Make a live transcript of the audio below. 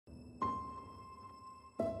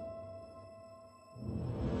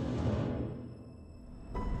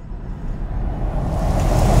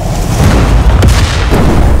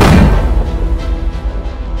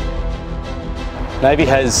Navy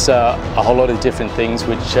has a whole lot of different things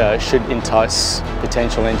which should entice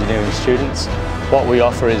potential engineering students. What we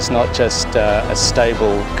offer is not just a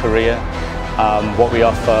stable career. What we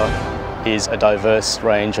offer is a diverse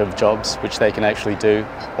range of jobs which they can actually do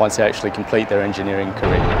once they actually complete their engineering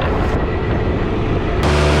career.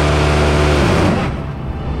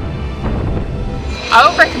 I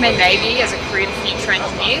would recommend Navy as a career to future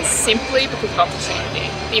engineers simply because of opportunity.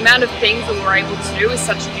 The amount of things that we're able to do as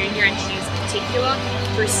such junior engineers in particular,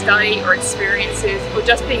 through study or experiences, or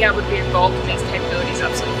just being able to be involved in these capabilities is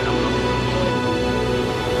absolutely phenomenal.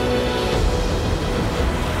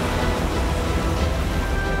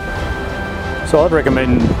 So I'd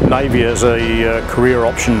recommend Navy as a career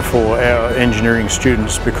option for our engineering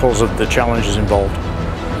students because of the challenges involved.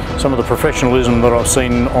 Some of the professionalism that I've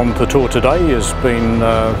seen on the tour today has been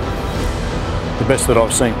the best that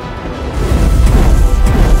I've seen.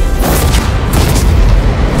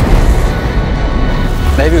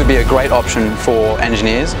 Navy would be a great option for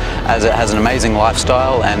engineers as it has an amazing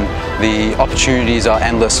lifestyle and the opportunities are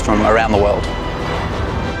endless from around the world.